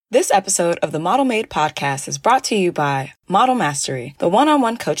This episode of the Model Made podcast is brought to you by Model Mastery, the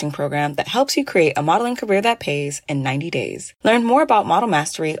one-on-one coaching program that helps you create a modeling career that pays in 90 days. Learn more about Model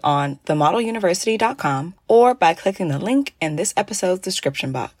Mastery on themodeluniversity.com or by clicking the link in this episode's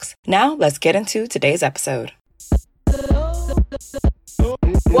description box. Now, let's get into today's episode.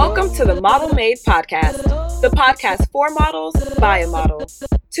 Welcome to the Model Made podcast, the podcast for models by a model.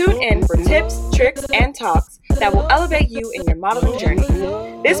 Tune in for tips, tricks, and talks that will elevate you in your modeling journey.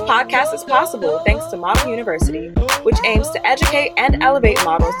 This podcast is possible thanks to Model University, which aims to educate and elevate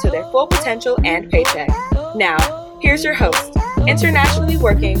models to their full potential and paycheck. Now, here's your host, internationally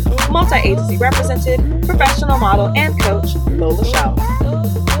working, multi-agency represented, professional model and coach, Lola Shaw.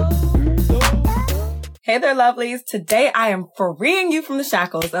 Hey there, lovelies. Today I am freeing you from the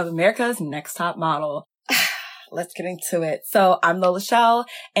shackles of America's Next Top Model. Let's get into it. So I'm Lola Shell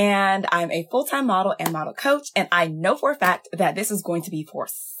and I'm a full-time model and model coach. And I know for a fact that this is going to be for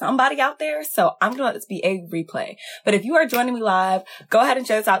somebody out there. So I'm going to let this be a replay. But if you are joining me live, go ahead and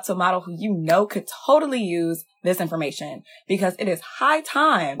share this out to a model who you know could totally use this information, because it is high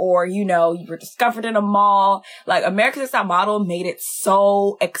time. Or, you know, you were discovered in a mall. Like, America's Next Top Model made it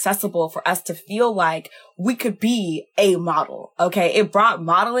so accessible for us to feel like we could be a model. Okay. It brought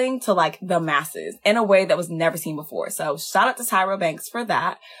modeling to like the masses in a way that was never seen before. So shout out to Tyra Banks for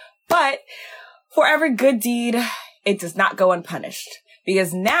that. But for every good deed, it does not go unpunished,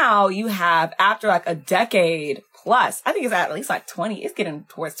 because now you have, after like a decade plus, I think it's at least like 20, it's getting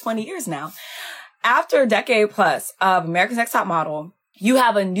towards 20 years now. After a decade plus of America's Next Top Model, you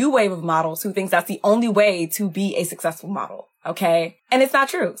have a new wave of models who thinks that's the only way to be a successful model. Okay. And it's not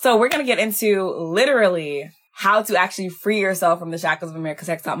true. So we're going to get into literally how to actually free yourself from the shackles of America's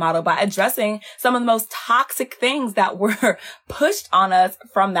Next Top Model by addressing some of the most toxic things that were pushed on us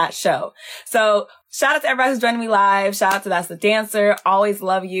from that show. So shout out to everybody who's joining me live. Shout out to That's the Dancer. Always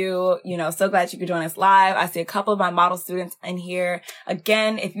love you. You know, so glad you could join us live. I see a couple of my model students in here.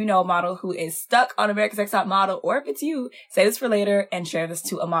 Again, if you know a model who is stuck on America's Next Top Model, or if it's you, say this for later and share this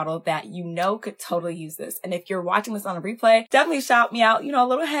to a model that you know could totally use this. And if you're watching this on a replay, definitely shout me out, you know, a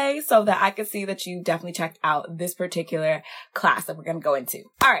little hey, so that I could see that you definitely checked out this particular class that we're going to go into.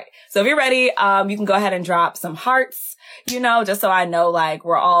 All right. So if you're ready, you can go ahead and drop some hearts, you know, just so I know like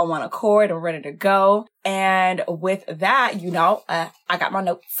we're all on one accord and ready to go. And with that, you know, I got my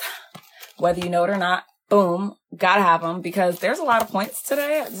notes, whether you know it or not. Boom. Gotta have them, because there's a lot of points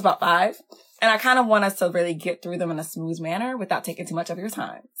today. It's about 5. And I kind of want us to really get through them in a smooth manner without taking too much of your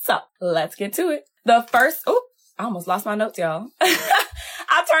time. So let's get to it. The first, I almost lost my notes, y'all.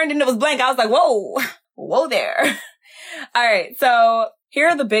 I turned and it was blank. I was like, whoa there. All right. So here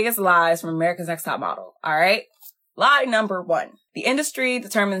are the biggest lies from America's Next Top Model. All right. Lie number 1. The industry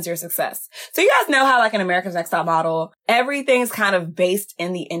determines your success. So you guys know how like in America's Next Top Model, everything's kind of based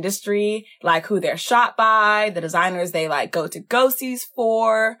in the industry, like who they're shot by, the designers they like go to go-sees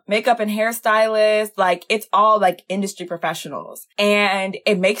for, makeup and hairstylists, like it's all like industry professionals. And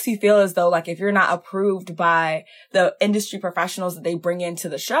it makes you feel as though like if you're not approved by the industry professionals that they bring into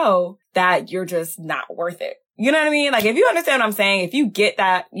the show, that you're just not worth it. You know what I mean? Like, if you understand what I'm saying, if you get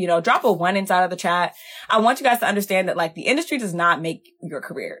that, you know, drop a 1 inside of the chat. I want you guys to understand that, like, the industry does not make your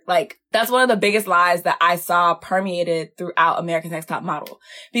career. Like, that's one of the biggest lies that I saw permeated throughout America's Next Top Model.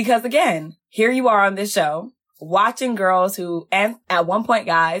 Because again, here you are on this show, watching girls who, and at one point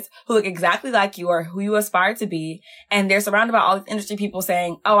guys, who look exactly like you or who you aspire to be. And they're surrounded by all these industry people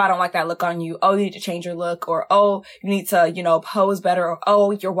saying, oh, I don't like that look on you. Oh, you need to change your look. Or, oh, you need to, you know, pose better. Or,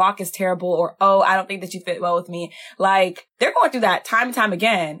 oh, your walk is terrible. Or, oh, I don't think that you fit well with me. Like, they're going through that time and time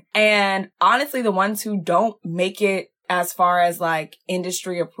again. And honestly, the ones who don't make it as far as like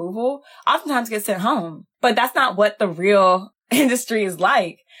industry approval oftentimes get sent home. But that's not what the real industry is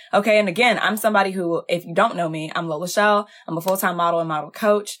like. Okay. And again, I'm somebody who, if you don't know me, I'm Lola Shell. I'm a full-time model and model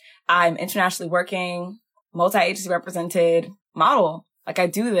coach. I'm internationally working, multi-agency represented model. Like, I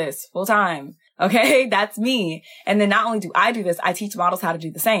do this full time. Okay. That's me. And then not only do I do this, I teach models how to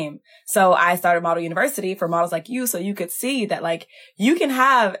do the same. So I started Model University for models like you, so you could see that like you can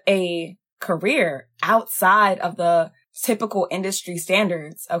have a career outside of the typical industry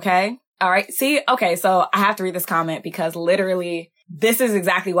standards. Okay. All right. See, okay. So I have to read this comment because literally this is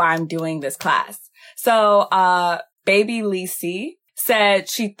exactly why I'm doing this class. So, Baby Lee C said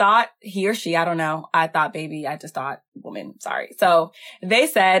she thought he or she, I don't know. I thought baby. I just thought woman. Sorry. So they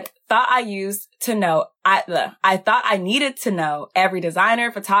said, thought I used to know. I thought I needed to know every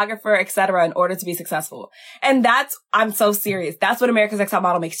designer, photographer, etc. in order to be successful. And I'm so serious. That's what America's Next Top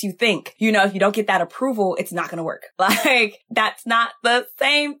Model makes you think. You know, if you don't get that approval, it's not going to work. Like, that's not the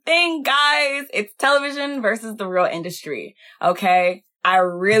same thing, guys. It's television versus the real industry. Okay. I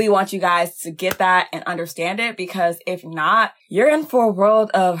really want you guys to get that and understand it, because if not, you're in for a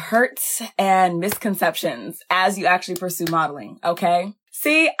world of hurts and misconceptions as you actually pursue modeling. Okay.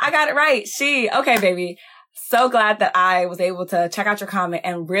 See, I got it right. Okay, baby. So glad that I was able to check out your comment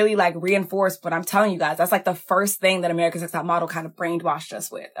and really like reinforce what I'm telling you guys. That's like the first thing that America's Next Top Model kind of brainwashed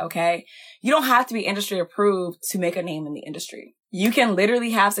us with. Okay. You don't have to be industry approved to make a name in the industry. You can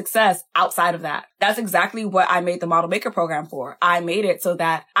literally have success outside of that. That's exactly what I made the Model Maker program for. I made it so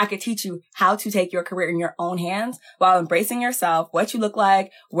that I could teach you how to take your career in your own hands while embracing yourself, what you look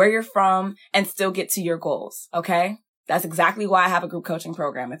like, where you're from, and still get to your goals. Okay. That's exactly why I have a group coaching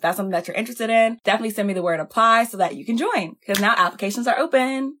program. If that's something that you're interested in, definitely send me the word apply so that you can join, because now applications are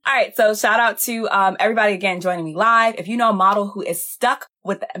open. All right. So shout out to everybody again joining me live. If you know a model who is stuck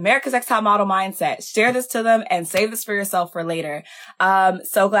with the America's Next Top Model mindset, share this to them and save this for yourself for later.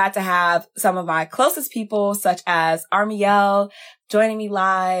 So glad to have some of my closest people, such as Armiel, joining me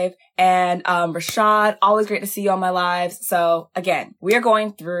live, and Rashad. Always great to see you on my lives. So again, we are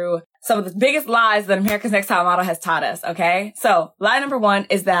going through some of the biggest lies that America's Next Top Model has taught us. Okay. So lie number one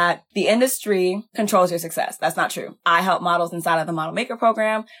is that the industry controls your success. That's not true. I help models inside of the Model Maker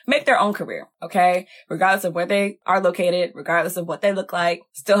program make their own career. Okay. Regardless of where they are located, regardless of what they look like,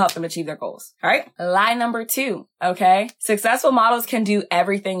 still help them achieve their goals. All right. Lie number two. Okay. Successful models can do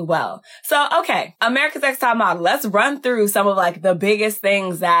everything well. So, okay. America's Next Top Model. Let's run through some of like the biggest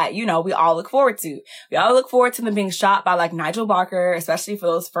things that, you know, we all look forward to. We all look forward to them being shot by like Nigel Barker, especially for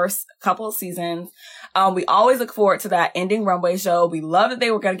those first couple of seasons. We always look forward to that ending runway show. We love that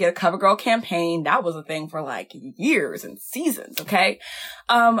they were going to get a CoverGirl campaign. That was a thing for like years and seasons. Okay.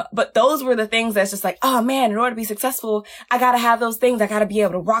 But those were the things that's just like, oh man, in order to be successful, I got to have those things. I got to be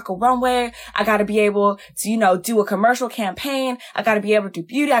able to rock a runway. I got to be able to, you know, do a commercial campaign. I got to be able to do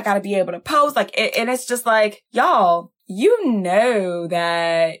beauty. I got to be able to pose and it's just like, y'all, you know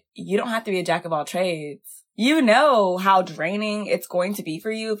that you don't have to be a jack of all trades. You know how draining it's going to be for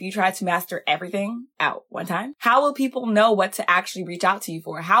you if you try to master everything at one time. How will people know what to actually reach out to you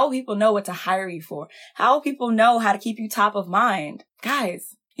for? How will people know what to hire you for? How will people know how to keep you top of mind?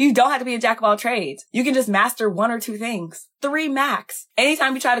 Guys, you don't have to be a jack of all trades. You can just master one or two things. 3 max.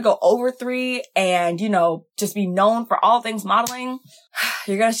 Anytime you try to go over 3 and, you know, just be known for all things modeling,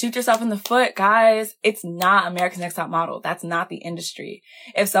 you're going to shoot yourself in the foot, guys. It's not America's Next Top Model. That's not the industry.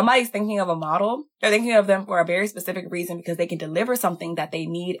 If somebody's thinking of a model, they're thinking of them for a very specific reason, because they can deliver something that they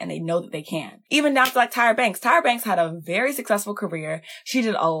need and they know that they can. Even down to like Tyra Banks. Tyra Banks had a very successful career. She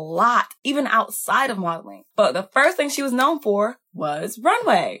did a lot, even outside of modeling. But the first thing she was known for was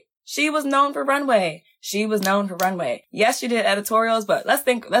runway. She was known for runway. Yes, she did editorials, but let's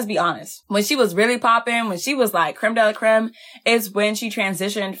be honest. When she was really popping, when she was like creme de la creme, is when she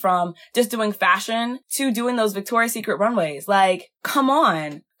transitioned from just doing fashion to doing those Victoria's Secret runways. Like, come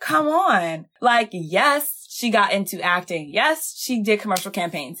on. Like, yes, she got into acting. Yes, she did commercial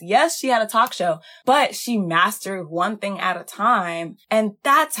campaigns. Yes, she had a talk show, but she mastered one thing at a time. And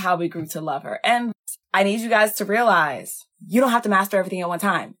that's how we grew to love her. And I need you guys to realize you don't have to master everything at one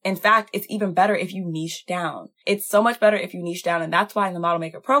time. In fact, it's even better if you niche down. It's so much better if you niche down. And that's why in the Model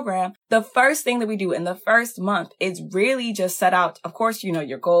Maker program, the first thing that we do in the first month is really just set out, of course, you know,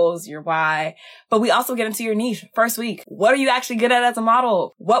 your goals, your why, but we also get into your niche first week. What are you actually good at as a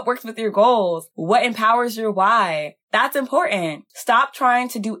model? What works with your goals? What empowers your why? That's important. Stop trying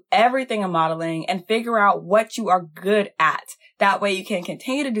to do everything in modeling and figure out what you are good at. That way you can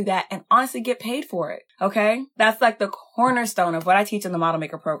continue to do that and honestly get paid for it. Okay. That's like the cornerstone of what I teach in the Model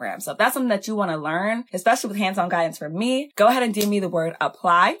Maker program. So if that's something that you want to learn, especially with hands-on guidance from me, go ahead and DM me the word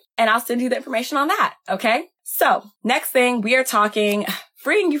apply and I'll send you the information on that. Okay. So next thing, we are talking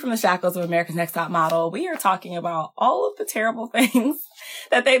freeing you from the shackles of America's Next Top Model. We are talking about all of the terrible things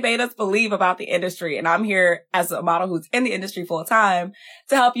that they made us believe about the industry. And I'm here as a model who's in the industry full time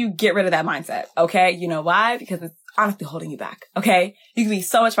to help you get rid of that mindset. Okay. You know why? Because it's honestly holding you back. Okay. You can be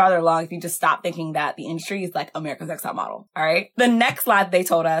so much farther along if you just stop thinking that the industry is like America's Next Top Model. All right. The next lie that they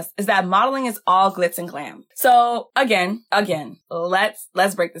told us is that modeling is all glitz and glam. So again,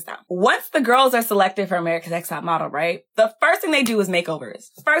 let's break this down. Once the girls are selected for America's Next Top Model, right? The first thing they do is makeovers.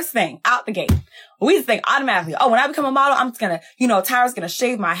 First thing out the gate. We just think automatically, oh, when I become a model, I'm just gonna, Tyra's gonna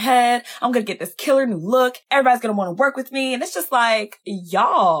shave my head. I'm gonna get this killer new look. Everybody's gonna want to work with me. And it's just like,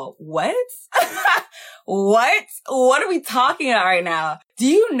 y'all, what? What are we talking about right now? Do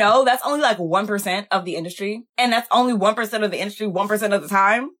you know that's only like 1% of the industry? And that's only 1% of the industry 1% of the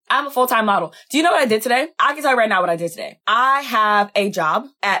time? I'm a full-time model. Do you know what I did today? I can tell you right now what I did today. I have a job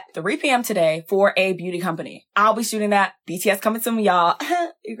at 3 p.m. today for a beauty company. I'll be shooting that. BTS coming soon, y'all.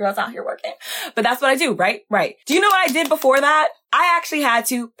 You girls out here working. But that's what I do, right? Right. Do you know what I did before that? I actually had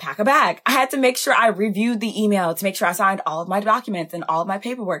to pack a bag. I had to make sure I reviewed the email to make sure I signed all of my documents and all of my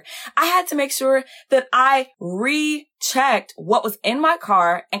paperwork. I had to make sure that I rechecked what was in my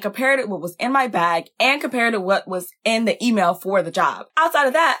car and compared it what was in my bag and compared it what was in the email for the job. Outside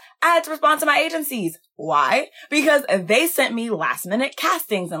of that, I had to respond to my agencies. Why? Because they sent me last minute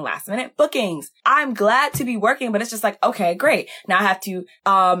castings and last minute bookings. I'm glad to be working, but it's just like, okay, great. Now I have to,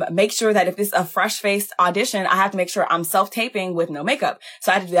 make sure that if it's a fresh faced audition, I have to make sure I'm self-taping with no makeup.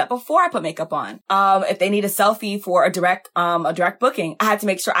 So I had to do that before I put makeup on. If they need a selfie for a direct booking, I had to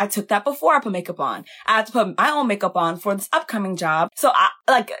make sure I took that before I put makeup on. I had to put my own makeup on for this upcoming job. So I,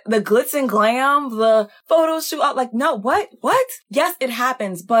 like the glitz and glam, the photo shoot, like, no, what? Yes, it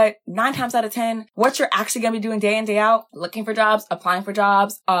happens, but 9 times out of 10, what you're actually going to be doing day in, day out, looking for jobs, applying for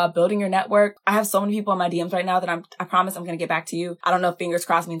jobs, building your network. I have so many people in my DMs right now that I promise I'm going to get back to you. I don't know if fingers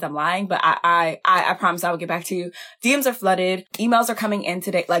crossed means I'm lying, but I promise I will get back to you. DMs are flooded. Emails are coming in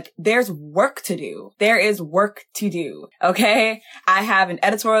today. Like there's work to do. There is work to do. Okay. I have an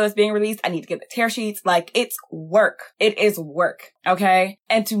editorial that's being released. I need to get the tear sheets. Like it's work. It is work. Okay.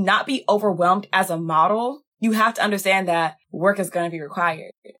 And to not be overwhelmed as a model, you have to understand that work is going to be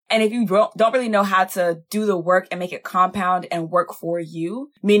required. And if you don't really know how to do the work and make it compound and work for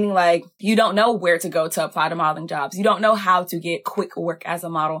you, meaning like you don't know where to go to apply to modeling jobs. You don't know how to get quick work as a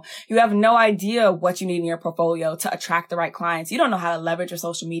model. You have no idea what you need in your portfolio to attract the right clients. You don't know how to leverage your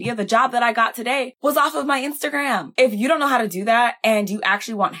social media. The job that I got today was off of my Instagram. If you don't know how to do that and you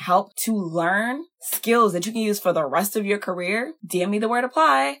actually want help to learn skills that you can use for the rest of your career, DM me the word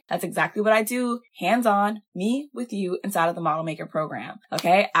apply. That's exactly what I do. Hands-on, me with you inside of the Model Maker program.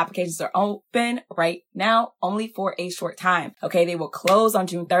 Okay. Applications are open right now only for a short time. Okay. They will close on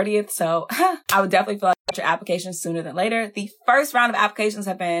June 30th. So I would definitely fill out your application sooner than later. The first round of applications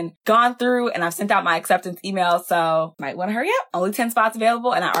have been gone through and I've sent out my acceptance email. So might want to hurry up. Only 10 spots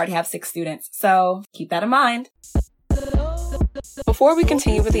available and I already have 6 students. So keep that in mind. Before we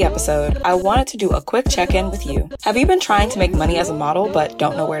continue with the episode, I wanted to do a quick check-in with you. Have you been trying to make money as a model but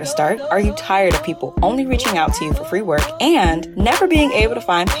don't know where to start? Are you tired of people only reaching out to you for free work and never being able to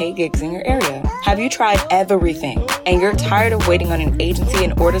find paid gigs in your area? Have you tried everything and you're tired of waiting on an agency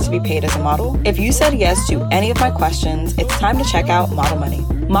in order to be paid as a model? If you said yes to any of my questions, it's time to check out Model Money.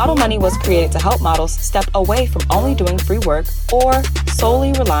 Model Money was created to help models step away from only doing free work or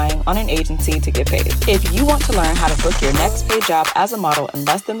solely relying on an agency to get paid. If you want to learn how to book your next paid job as a model in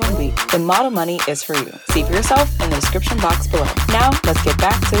less than 1 week, then Model Money is for you. See for yourself in the description box below. Now, let's get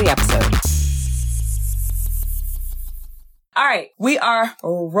back to the episode. All right, we are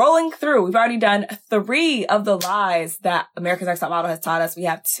rolling through. We've already done 3 of the lies that America's Next Top Model has taught us. We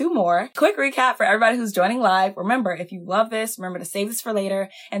have 2 more. Quick recap for everybody who's joining live. Remember, if you love this, remember to save this for later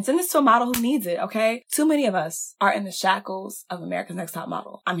and send this to a model who needs it, okay? Too many of us are in the shackles of America's Next Top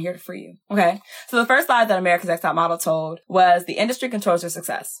Model. I'm here to free you, okay? So the first lie that America's Next Top Model told was the industry controls your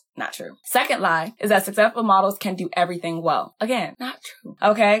success. Not true. Second lie is that successful models can do everything well. Again, not true.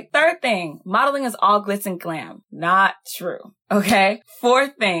 Okay. Third thing, modeling is all glitz and glam. Not true. Okay.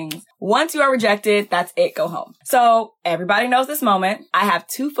 4th thing, once you are rejected, that's it. Go home. So everybody knows this moment. I have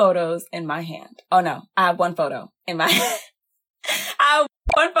 2 photos in my hand. Oh no, I have 1 photo in my hand. I have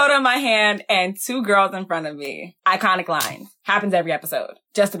 1 photo in my hand and 2 girls in front of me. Iconic line. Happens every episode.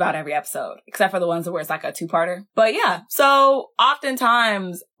 Just about every episode. Except for the ones where it's like a 2-parter. But yeah. So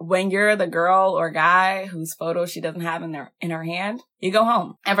oftentimes when you're the girl or guy whose photo she doesn't have in her hand, you go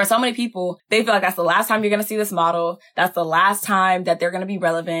home. And for so many people, they feel like that's the last time you're going to see this model. That's the last time that they're going to be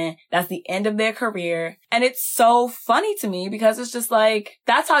relevant. That's the end of their career. And it's so funny to me because it's just like,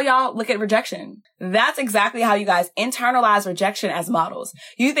 that's how y'all look at rejection. That's exactly how you guys internalize rejection as models.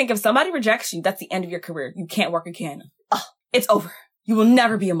 You think if somebody rejects you, that's the end of your career. You can't work again. Oh, it's over. You will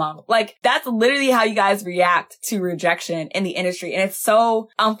never be a model. Like, that's literally how you guys react to rejection in the industry. And it's so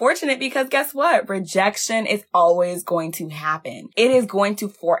unfortunate because guess what? Rejection is always going to happen. It is going to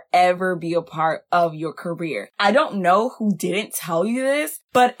forever be a part of your career. I don't know who didn't tell you this,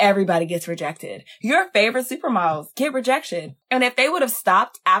 but everybody gets rejected. Your favorite supermodels get rejection. And if they would have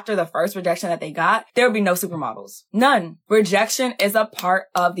stopped after the first rejection that they got, there would be no supermodels. None. Rejection is a part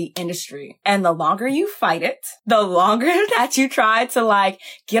of the industry. And the longer you fight it, the longer that you try to like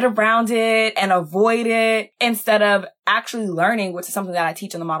get around it and avoid it instead of actually learning, which is something that I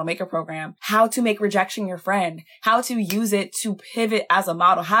teach in the Model Maker program, how to make rejection your friend, how to use it to pivot as a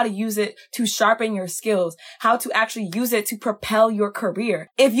model, how to use it to sharpen your skills, how to actually use it to propel your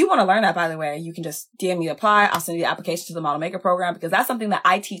career. If you want to learn that, by the way, you can just DM me, apply. I'll send you the application to the Model Maker program because that's something that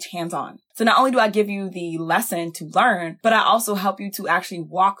I teach hands-on. So not only do I give you the lesson to learn, but I also help you to actually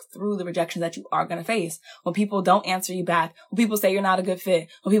walk through the rejections that you are going to face. When people don't answer you back, when people say you're not a good fit,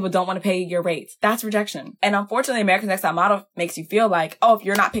 when people don't want to pay your rates, that's rejection. And unfortunately, America's Next Top Model makes you feel like, oh, if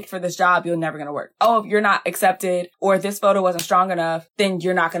you're not picked for this job, you're never going to work. Oh, if you're not accepted or this photo wasn't strong enough, then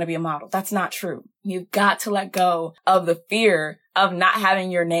you're not going to be a model. That's not true. You've got to let go of the fear of not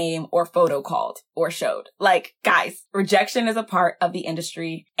having your name or photo called or showed. Like, guys, rejection is a part of the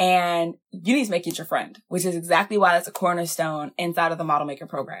industry and you need to make it your friend, which is exactly why that's a cornerstone inside of the Model Maker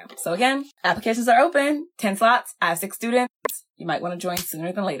program. So again, applications are open, 10 slots. I have 6 students. You might want to join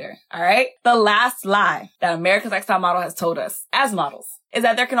sooner than later. All right. The last lie that America's Next Top Model has told us as models is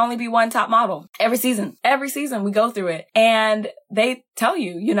that there can only be one top model every season. Every season we go through it and they tell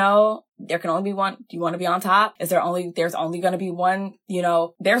you, there can only be one. Do you want to be on top? There's only going to be one,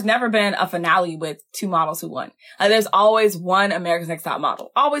 there's never been a finale with 2 models who won. There's always one America's Next Top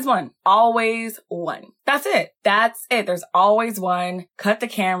Model. Always one. Always one. That's it. That's it. There's always one. Cut the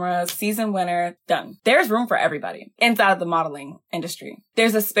cameras, season winner, done. There's room for everybody inside of the modeling industry.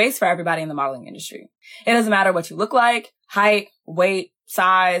 There's a space for everybody in the modeling industry. It doesn't matter what you look like, height, weight,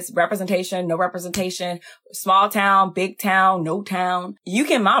 size, representation, no representation, small town, big town, no town. You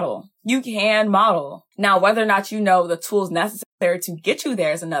can model. You can model. Now, whether or not you know the tools necessary to get you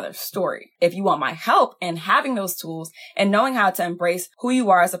there is another story. If you want my help in having those tools and knowing how to embrace who you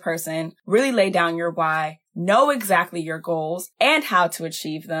are as a person, really lay down your why, know exactly your goals and how to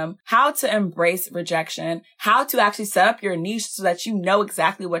achieve them, how to embrace rejection, how to actually set up your niche so that you know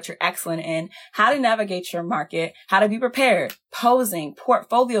exactly what you're excellent in, how to navigate your market, how to be prepared, posing,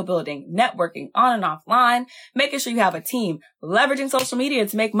 portfolio building, networking on and offline, making sure you have a team, leveraging social media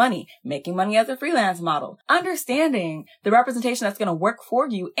to make money, making money as a freelance model, understanding the representation that's going to work for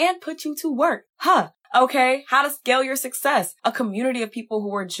you and put you to work. Okay, how to scale your success. A community of people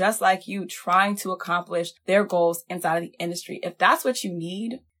who are just like you trying to accomplish their goals inside of the industry. If that's what you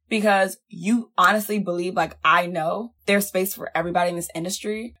need, because you honestly believe, like I know, there's space for everybody in this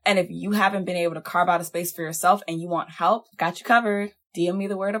industry. And if you haven't been able to carve out a space for yourself and you want help, got you covered. DM me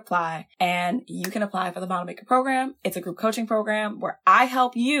the word apply and you can apply for the Model Maker program. It's a group coaching program where I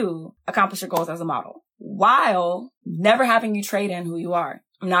help you accomplish your goals as a model while never having you trade in who you are.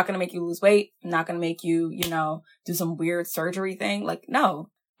 I'm not going to make you lose weight. I'm not going to make you, do some weird surgery thing. Like, no,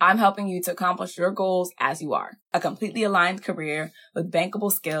 I'm helping you to accomplish your goals as you are. A completely aligned career with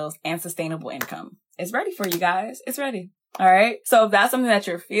bankable skills and sustainable income. It's ready for you guys. It's ready. All right. So if that's something that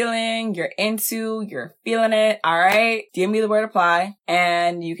you're feeling, you're into, you're feeling it. All right. DM me the word apply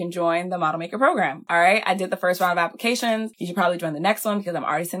and you can join the Model Maker program. All right. I did the first round of applications. You should probably join the next one because I'm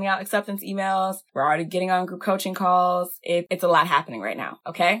already sending out acceptance emails. We're already getting on group coaching calls. It's a lot happening right now.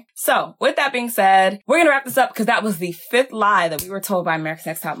 Okay. So with that being said, we're going to wrap this up because that was the 5th lie that we were told by America's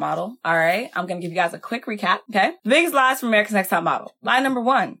Next Top Model. All right. I'm going to give you guys a quick recap. Okay. The biggest lies from America's Next Top Model. Lie number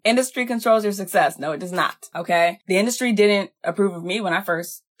 1, industry controls your success. No, it does not. Okay. The industry didn't approve of me when I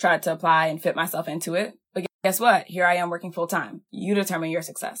first tried to apply and fit myself into it. But guess what? Here I am working full time. You determine your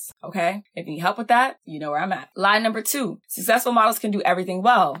success. Okay. If you need help with that, you know where I'm at. Lie number 2, successful models can do everything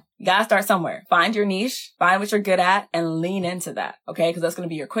well. You gotta start somewhere. Find your niche, find what you're good at, and lean into that. Okay. Because that's going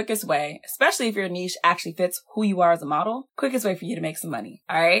to be your quickest way, especially if your niche actually fits who you are as a model, quickest way for you to make some money.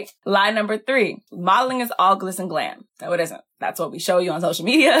 All right. Lie number 3, modeling is all glitz and glam. No, it isn't. That's what we show you on social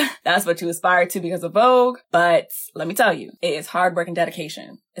media. That's what you aspire to because of Vogue. But let me tell you, it is hard work and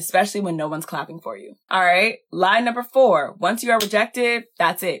dedication, especially when no one's clapping for you. All right. Lie number 4, once you are rejected,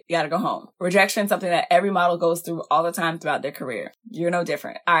 that's it. You got to go home. Rejection is something that every model goes through all the time throughout their career. You're no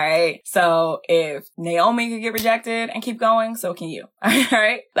different. All right. So if Naomi could get rejected and keep going, so can you. All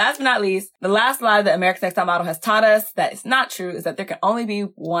right. Last but not least, the last lie that America's Next Top Model has taught us that is not true is that there can only be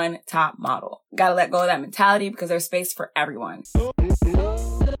one top model. Got to let go of that mentality because there's space for everyone.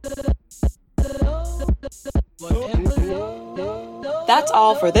 That's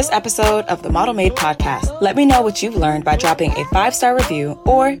all for this episode of the Model Made podcast. Let me know what you've learned by dropping a 5-star review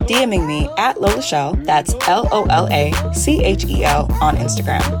or DMing me at LolaChel, that's LOLACHEL on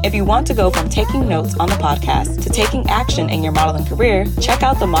Instagram. If you want to go from taking notes on the podcast to taking action in your modeling career, check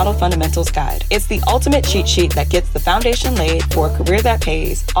out the Model Fundamentals Guide. It's the ultimate cheat sheet that gets the foundation laid for a career that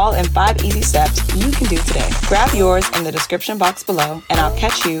pays, all in 5 easy steps you can do today. Grab yours in the description box below, and I'll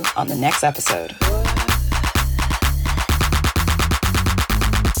catch you on the next episode.